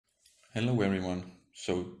Hello everyone.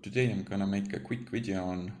 So today I'm gonna make a quick video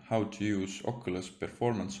on how to use Oculus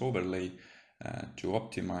Performance Overlay to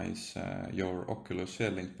optimize your Oculus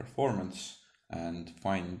Link performance and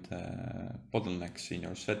find bottlenecks in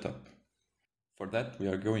your setup. For that we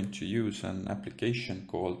are going to use an application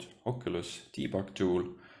called Oculus Debug Tool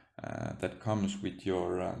that comes with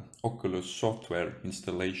your Oculus software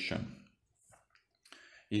installation.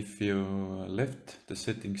 If you left the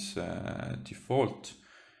settings default,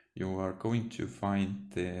 you are going to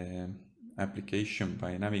find the application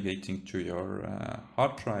by navigating to your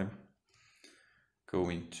hard drive, go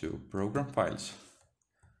into Program Files.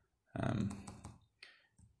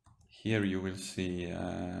 Here you will see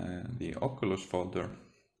the Oculus folder.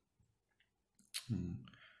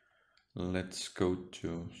 Let's go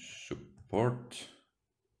to Support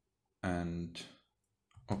and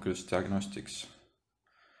Oculus Diagnostics.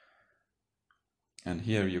 And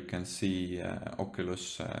here you can see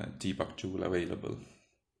Oculus Debug Tool available.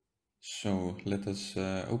 So let us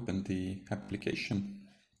open the application.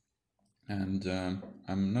 And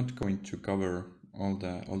I'm not going to cover all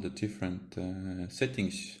the different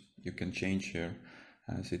settings you can change here,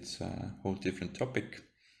 as it's a whole different topic.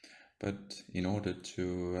 But in order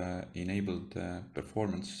to enable the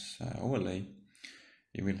performance overlay,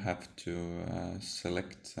 you will have to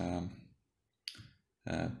select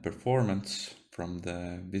performance from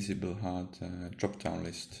the Visible HUD drop-down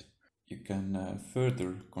list. You can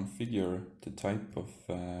further configure the type of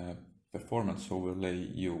performance overlay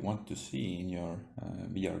you want to see in your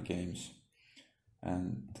VR games.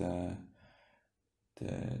 And the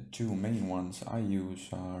two main ones I use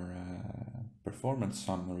are Performance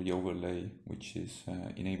Summary Overlay, which is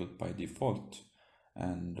enabled by default,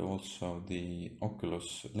 and also the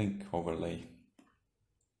Oculus Link Overlay.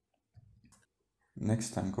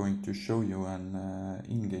 Next, I'm going to show you an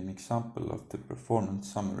in-game example of the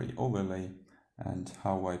Performance Summary Overlay and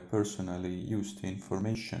how I personally use the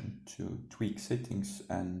information to tweak settings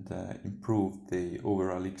and improve the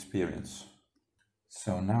overall experience.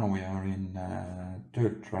 So now we are in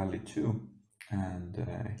Dirt Rally 2,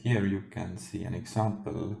 and here you can see an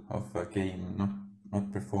example of a game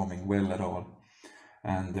not performing well at all.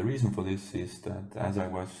 And the reason for this is that as I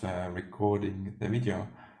was recording the video,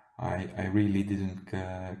 I really didn't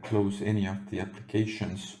close any of the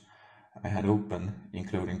applications I had open,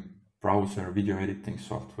 including browser, video editing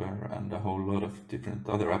software, and a whole lot of different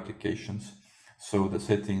other applications. So the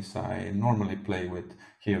settings I normally play with,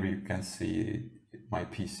 here you can see my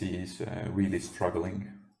PC is really struggling.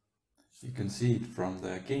 You can see it from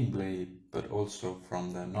the gameplay, but also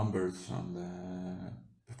from the numbers on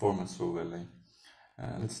the performance overlay.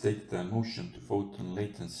 Let's take the Motion-to-Photon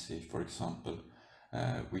Latency, for example.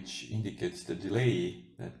 Which indicates the delay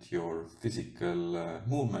that your physical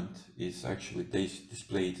movement is actually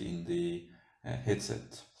displayed in the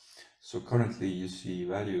headset. So currently you see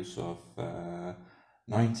values of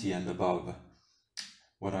 90 and above.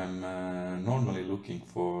 What I'm normally looking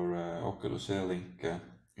for Oculus Link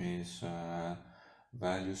is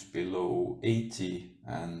values below 80,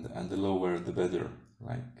 and the lower the better.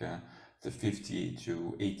 Like the 50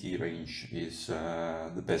 to 80 range is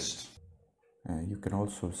the best. You can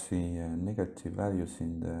also see negative values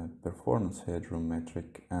in the performance headroom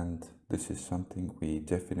metric, and this is something we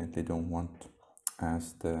definitely don't want,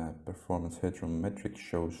 as the performance headroom metric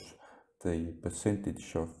shows the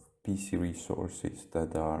percentage of PC resources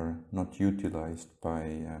that are not utilized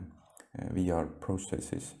by VR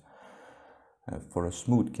processes. For a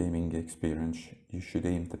smooth gaming experience, you should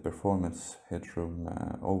aim the performance headroom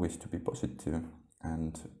always to be positive,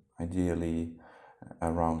 and ideally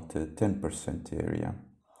around the 10% area.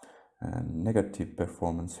 Negative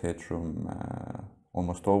performance headroom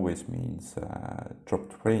almost always means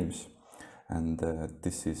dropped frames, and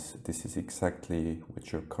this is exactly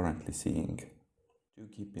what you're currently seeing. Do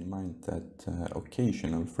keep in mind that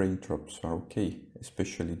occasional frame drops are okay,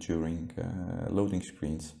 especially during loading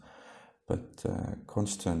screens, but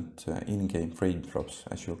constant in-game frame drops,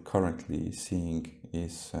 as you're currently seeing,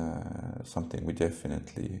 is something we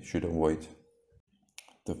definitely should avoid.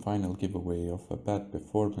 The final giveaway of a bad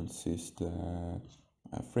performance is the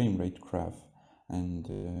frame rate graph, and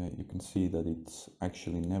you can see that it's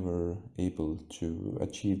actually never able to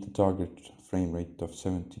achieve the target frame rate of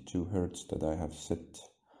 72 Hz that I have set.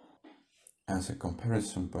 As a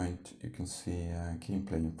comparison point, you can see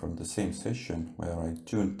gameplay from the same session where I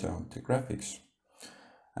tuned down the graphics,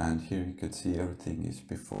 and here you can see everything is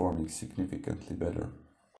performing significantly better.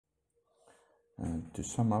 To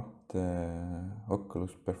sum up the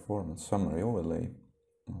Oculus Performance Summary Overlay,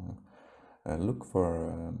 look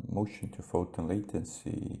for Motion-to-Photon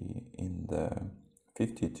Latency in the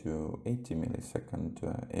 50 to 80 millisecond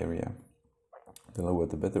area. The lower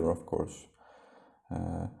the better, of course.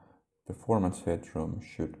 Performance headroom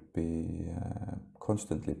should be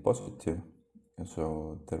constantly positive,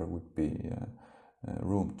 so there would be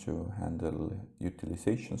room to handle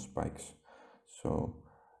utilization spikes. So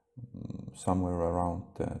somewhere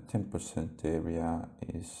around 10% area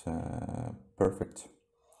is perfect.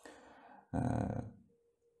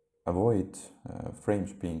 Avoid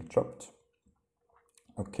frames being dropped.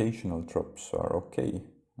 Occasional drops are okay,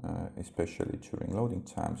 especially during loading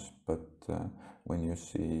times, but when you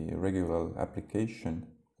see regular application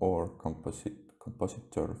or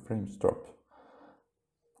compositor frames drop,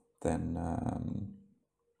 then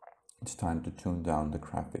it's time to tune down the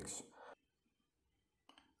graphics.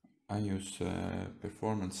 I use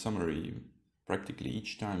performance summary practically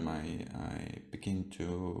each time I begin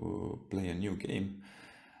to play a new game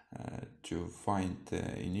to find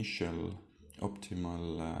the initial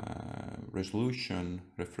optimal resolution,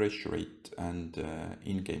 refresh rate, and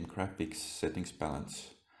in-game graphics settings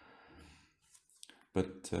balance.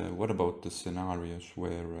 But what about the scenarios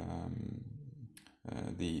where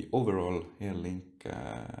the overall Airlink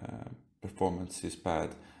performance is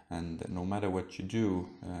bad, and no matter what you do,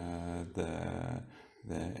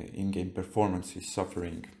 the in-game performance is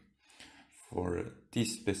suffering? For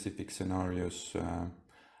these specific scenarios,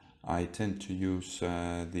 I tend to use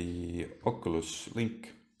the Oculus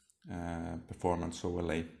Link performance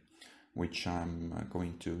overlay, which I'm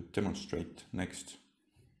going to demonstrate next.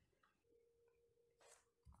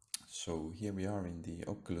 So here we are in the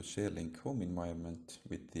Oculus Airlink home environment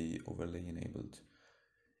with the overlay enabled.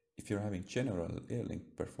 If you're having general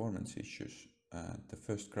Airlink performance issues, the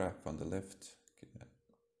first graph on the left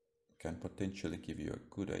can potentially give you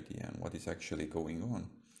a good idea on what is actually going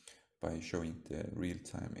on by showing the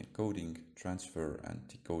real-time encoding, transfer, and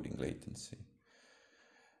decoding latency.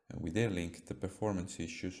 With Airlink, the performance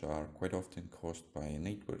issues are quite often caused by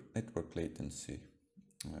network latency,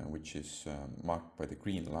 which is marked by the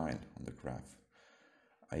green line on the graph.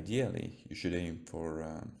 Ideally, you should aim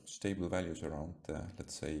for stable values around,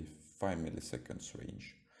 let's say, 5 milliseconds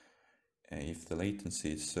range. If the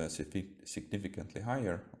latency is significantly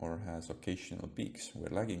higher or has occasional peaks where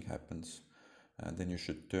lagging happens, then you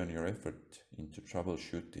should turn your effort into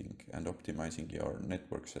troubleshooting and optimizing your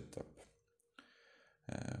network setup.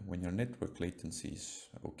 When your network latency is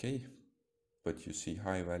okay, but you see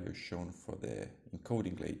high values shown for the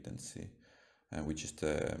encoding latency, which is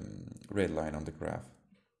the red line on the graph,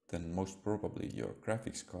 then most probably your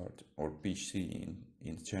graphics card or PC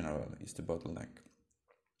in general is the bottleneck.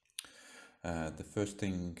 The first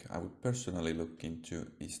thing I would personally look into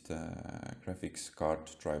is the graphics card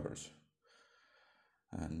drivers.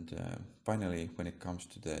 And finally, when it comes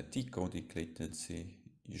to the decoding latency,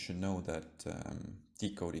 you should know that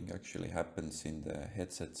decoding actually happens in the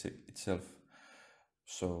headset itself.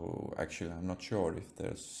 So actually, I'm not sure if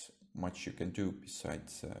there's much you can do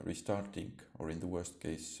besides restarting, or in the worst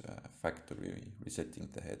case, factory resetting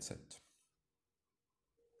the headset.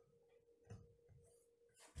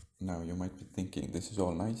 Now you might be thinking, this is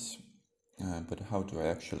all nice, but how do I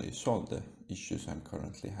actually solve the issues I'm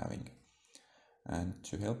currently having? And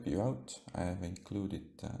to help you out, I have included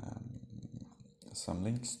some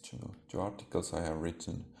links to articles I have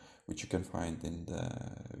written, which you can find in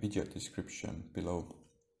the video description below.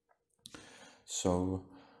 So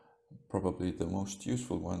probably the most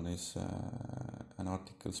useful one is an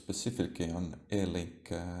article specifically on Airlink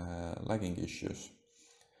lagging issues,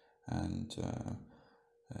 and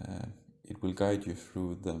it will guide you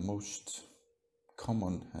through the most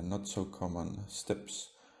common and not so common steps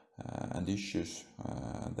and issues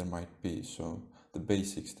there might be. So the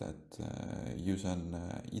basics that use an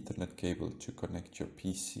Ethernet cable to connect your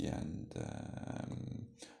PC and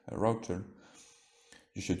a router.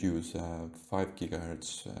 You should use a 5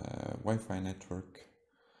 GHz Wi-Fi network,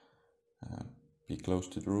 be close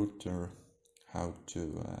to the router, how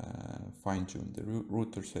to fine-tune the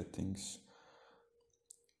router settings,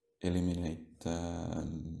 eliminate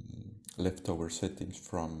leftover settings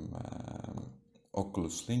from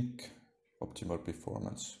Oculus Link optimal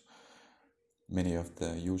performance. Many of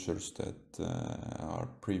the users that are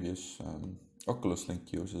previous Oculus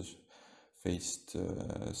Link users faced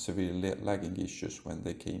severe lagging issues when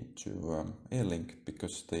they came to Airlink,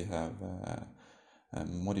 because they have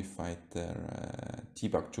modified their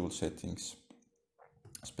debug tool settings,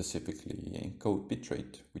 specifically encode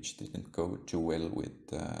bitrate, which didn't go too well with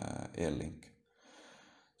Airlink.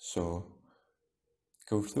 So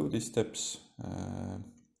go through these steps,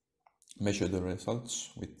 measure the results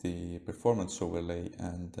with the performance overlay,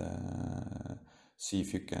 and see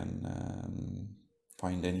if you can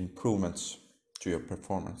find any improvements to your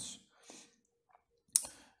performance.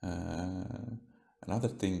 Another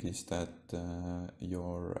thing is that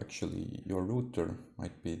your router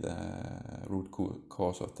might be the root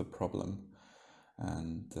cause of the problem,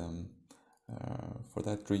 and for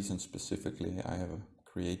that reason specifically I have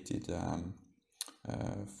created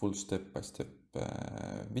a full step-by-step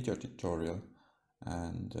video tutorial,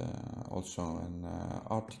 and also an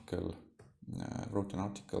article, wrote an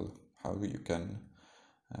article how you can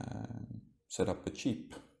set up a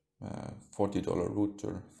cheap $40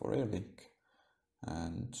 router for Airlink,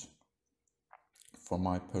 and for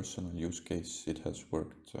my personal use case it has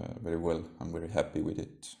worked very well. I'm very happy with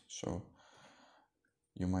it, so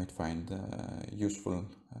you might find useful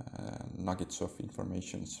nuggets of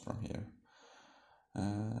information from here.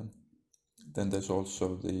 Then there's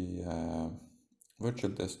also the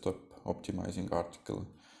virtual desktop optimizing article.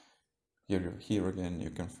 Here again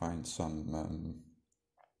you can find some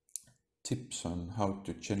tips on how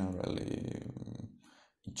to generally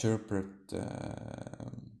interpret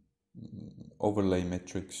overlay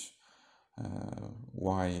metrics,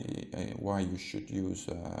 why you should use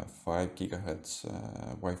a 5 GHz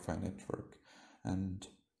Wi-Fi network, and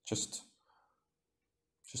just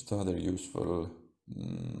other useful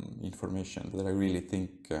information that I really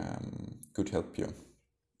think could help you.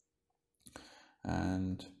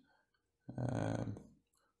 And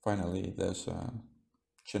finally, there's a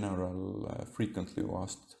general frequently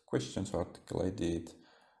asked questions article I did,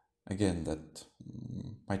 again, that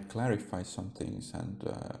might clarify some things and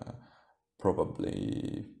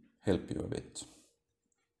probably help you a bit.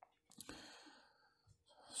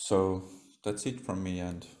 So that's it from me,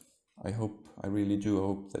 and I really do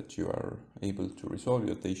hope that you are able to resolve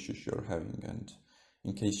the issues you're having, and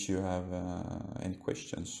in case you have any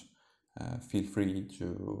questions, feel free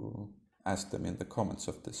to ask them in the comments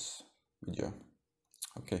of this video.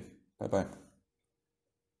 Okay, bye bye.